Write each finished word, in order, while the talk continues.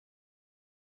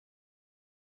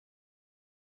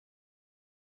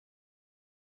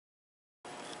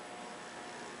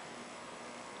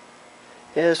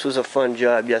Yeah, this was a fun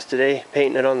job yesterday,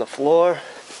 painting it on the floor.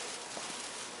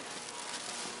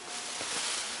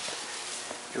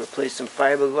 You replace some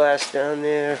fiberglass down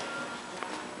there.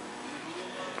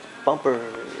 Bumpers.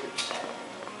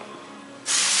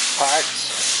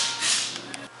 Parts.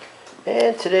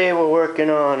 And today we're working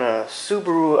on a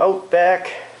Subaru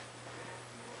Outback.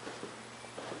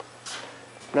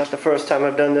 Not the first time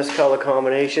I've done this color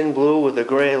combination, blue with the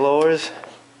gray lowers.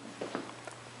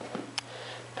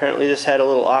 Apparently this had a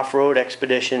little off-road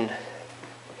expedition.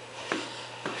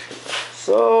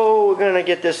 So we're going to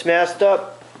get this masked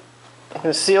up. I'm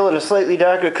going to seal it a slightly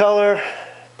darker color.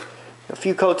 A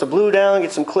few coats of blue down,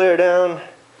 get some clear down.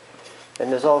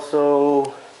 And there's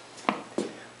also,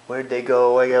 where'd they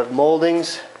go? I have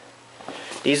moldings.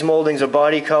 These moldings are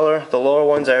body color. The lower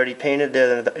ones I already painted,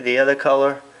 they're the other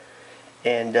color.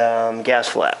 And gas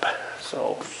flap.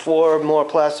 So 4 more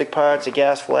plastic parts, a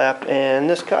gas flap, and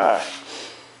this car.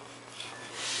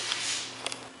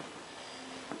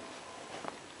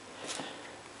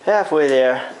 Halfway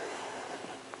there.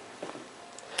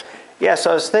 Yeah, so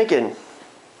I was thinking,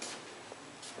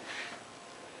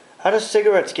 how do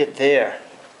cigarettes get there?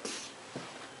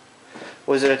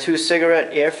 Was it a 2-cigarette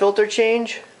air filter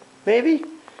change? Maybe?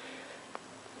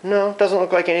 No, doesn't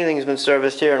look like anything's been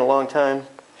serviced here in a long time.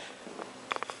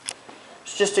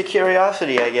 It's just a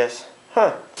curiosity, I guess.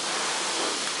 Huh.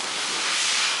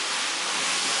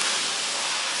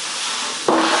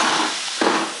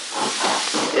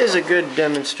 Here's a good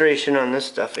demonstration on this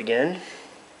stuff again.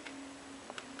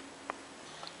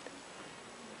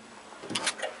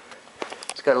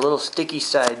 It's got a little sticky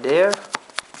side there.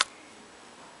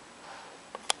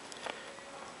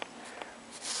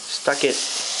 Stuck it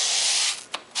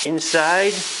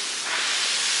inside,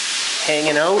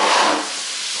 hanging out.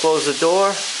 Close the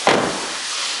door.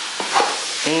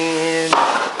 And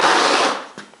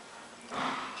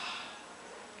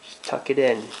just tuck it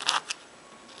in.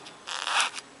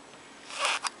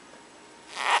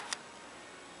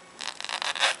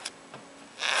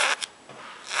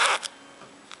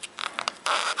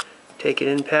 Take it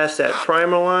in past that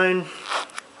primer line,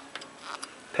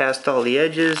 past all the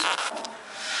edges.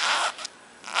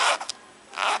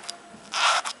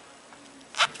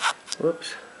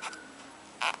 Whoops.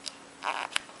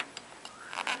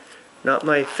 Not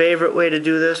my favorite way to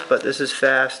do this, but this is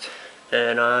fast,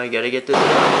 and I gotta get this done.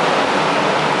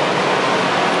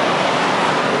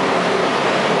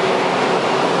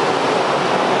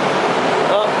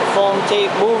 Oh, the foam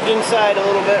tape moved inside a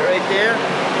little bit right there.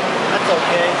 That's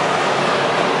okay.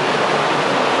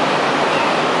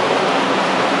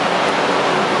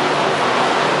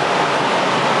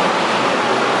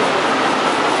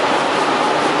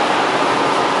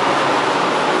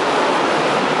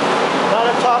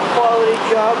 Top quality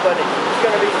job, but it's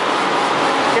gonna be,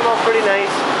 came out pretty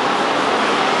nice.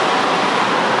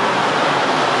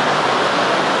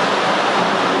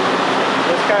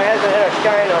 This car hasn't had a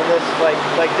shine on this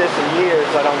like this in years,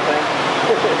 I don't think.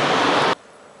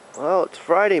 Well, it's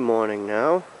Friday morning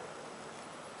now.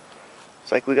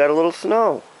 It's like we got a little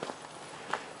snow.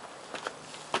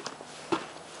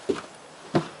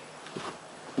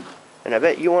 And I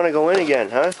bet you want to go in again,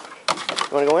 huh?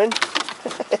 You want to go in?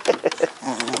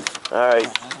 Alright.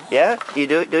 Yeah? You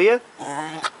do you?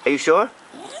 Are you sure?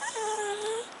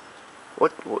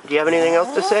 What do you have anything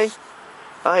else to say?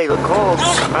 Oh, you look cold. Alright,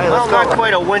 let's go. Well, not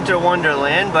quite a winter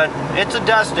wonderland, but it's a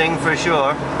dusting for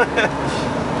sure.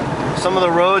 Some of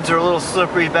the roads are a little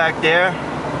slippery back there.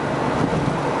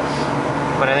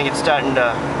 But I think it's starting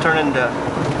to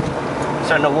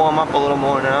warm up a little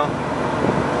more now.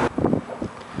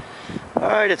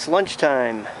 Alright, it's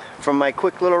lunchtime. From my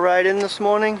quick little ride in this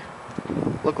morning,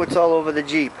 look what's all over the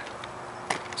Jeep.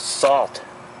 Salt.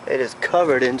 It is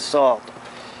covered in salt.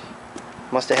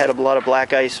 Must have had a lot of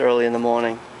black ice early in the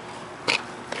morning.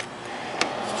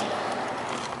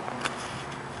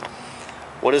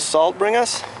 What does salt bring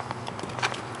us?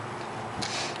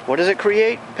 What does it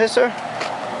create, Pisser?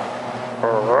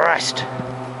 Rust.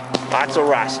 Lots of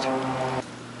rust.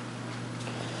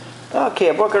 Okay,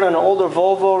 I'm working on an older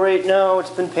Volvo right now. It's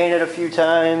been painted a few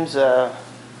times.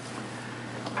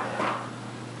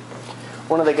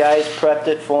 One of the guys prepped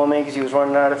it for me because he was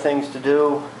running out of things to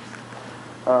do.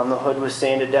 The hood was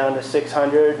sanded down to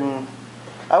 600, and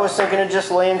I was thinking of just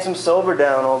laying some silver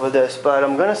down over this, but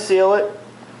I'm going to seal it.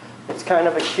 It's kind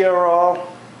of a cure-all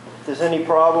if there's any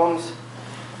problems.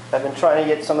 I've been trying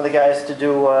to get some of the guys to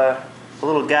do a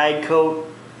little guide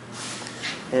coat,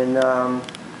 and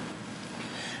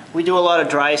we do a lot of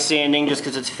dry sanding just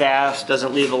because it's fast,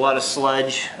 doesn't leave a lot of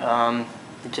sludge.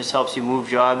 It just helps you move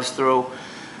jobs through.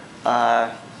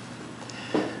 But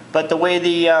the way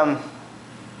the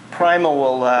primer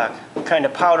will kind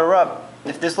of powder up.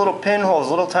 If there's little pinholes,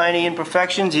 little tiny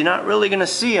imperfections, you're not really going to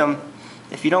see them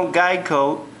if you don't guide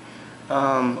coat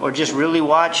or just really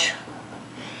watch.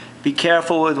 Be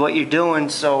careful with what you're doing.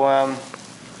 So I'm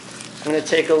going to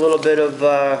take a little bit of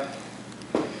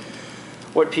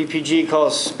what PPG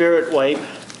calls spirit wipe.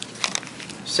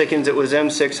 Sickens it was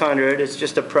M600. It's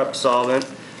just a prep solvent.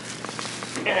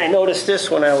 And I noticed this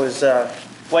when I was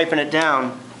wiping it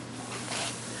down.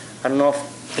 I don't know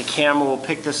if the camera will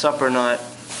pick this up or not.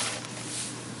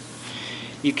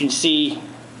 You can see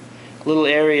little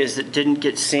areas that didn't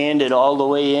get sanded all the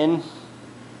way in.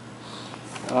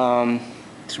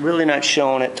 It's really not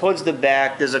showing it. Towards the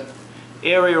back, there's an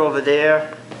area over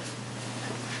there.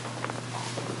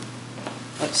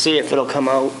 Let's see if it'll come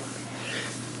out.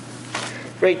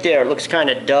 Right there, it looks kind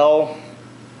of dull.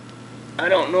 I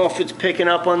don't know if it's picking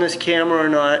up on this camera or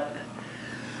not.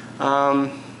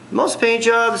 Most paint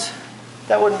jobs,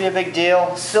 that wouldn't be a big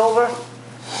deal. Silver,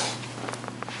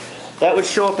 that would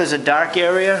show up as a dark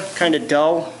area, kind of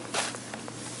dull.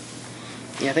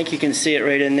 Yeah, I think you can see it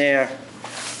right in there.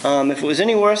 If it was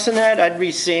any worse than that, I'd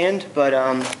resand, but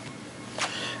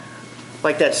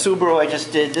like that Subaru I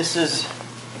just did, this is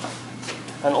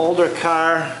an older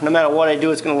car. No matter what I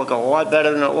do, it's going to look a lot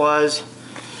better than it was.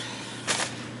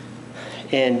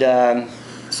 And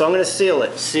so I'm going to seal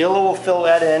it. Sealer will fill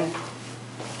that in.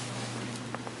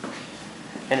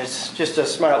 And it's just a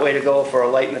smart way to go for a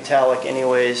light metallic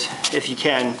anyways, if you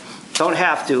can. Don't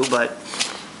have to, but...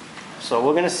 So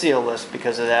we're going to seal this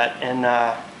because of that. And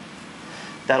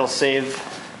that'll save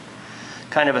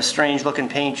kind of a strange looking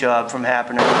paint job from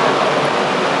happening.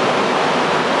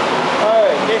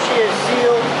 Alright, there she is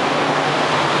sealed.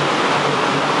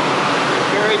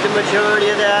 Buried the majority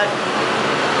of that.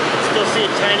 Still see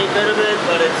a tiny bit of it,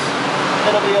 but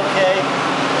it'll be okay.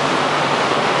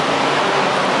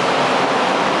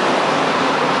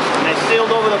 And I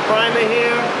sealed over the primer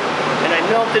here, and I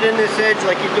melted in this edge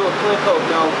like you do a clear coat.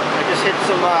 No, I just hit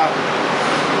some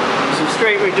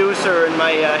straight reducer in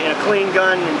my in a clean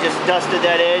gun and just dusted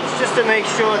that edge just to make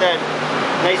sure that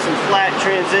nice and flat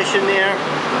transition there.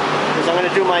 Because I'm going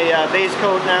to do my base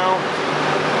coat now.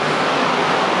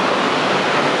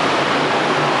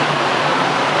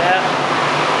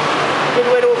 Good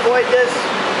way to avoid this,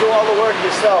 do all the work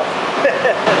yourself.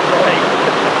 Right.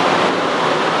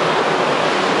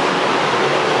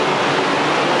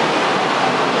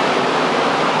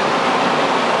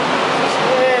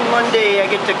 And Monday I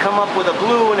get to come up with a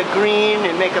blue and a green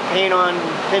and make a paint on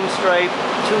pinstripe,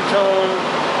 two-tone.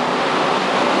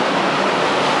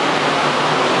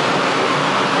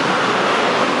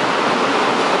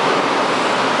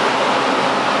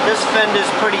 This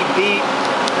fender's pretty beat.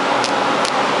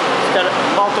 Got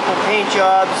multiple paint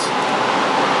jobs,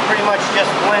 pretty much just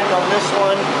blend on this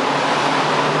one.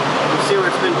 You can see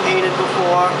where it's been painted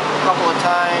before a couple of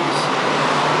times.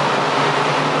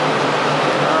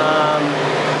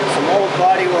 Some old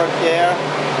body work there.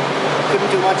 Couldn't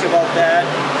do much about that.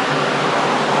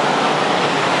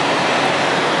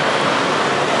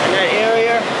 And that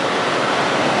area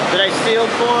that I sealed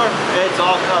for, it's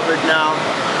all covered now.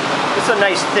 It's a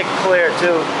nice thick clear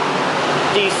too.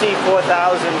 DC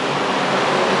 4000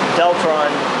 Deltron.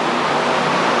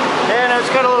 And I've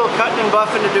got a little cutting and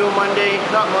buffing to do Monday,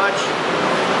 not much.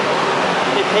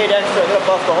 They paid extra, I'm gonna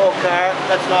buff the whole car.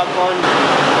 That's not fun.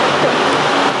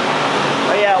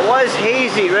 Oh yeah, it was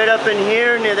hazy right up in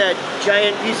here near that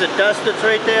giant piece of dust that's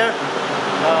right there.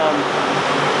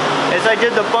 As I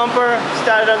did the bumper,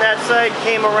 started on that side,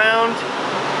 came around.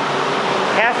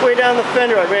 Halfway down the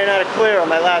fender, I ran out of clear on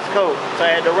my last coat. So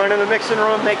I had to run in the mixing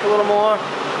room, make a little more,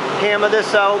 hammer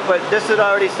this out, but this had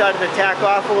already started to tack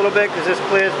off a little bit because this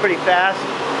clears pretty fast.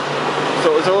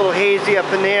 So it was a little hazy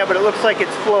up in there, but it looks like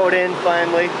it's flowed in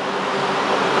finally.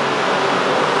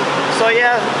 So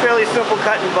yeah, fairly simple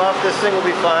cut and buff. This thing will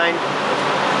be fine.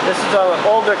 This is an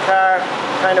older car,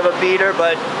 kind of a beater,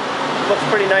 but looks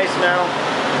pretty nice now.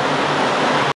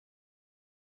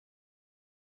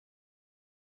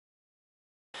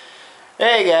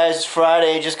 Hey guys, it's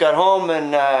Friday. Just got home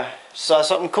and saw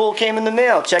something cool came in the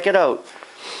mail. Check it out.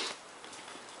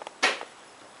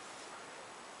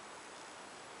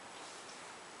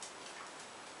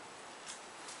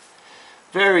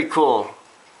 Very cool.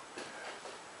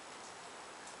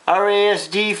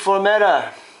 RASD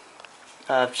Formetta.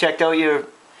 I've checked out your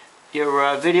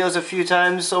videos a few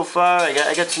times so far.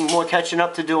 I got some more catching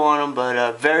up to do on them,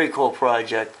 but very cool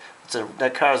project.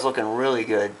 That car is looking really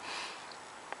good.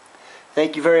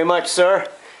 Thank you very much, sir.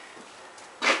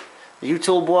 The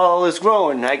YouTube wall is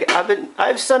growing.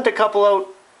 I've sent a couple out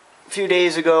a few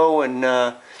days ago, and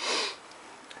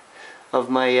of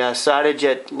my solder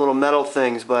jet little metal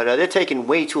things, but they're taking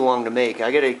way too long to make.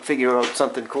 I gotta figure out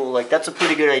something cool. Like, that's a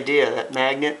pretty good idea, that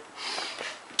magnet.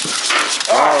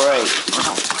 Alright.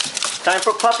 Time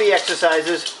for puppy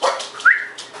exercises.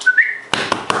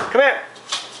 Come here.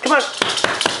 Come on.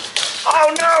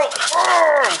 Oh no!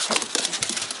 Oh.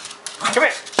 Come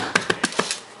here.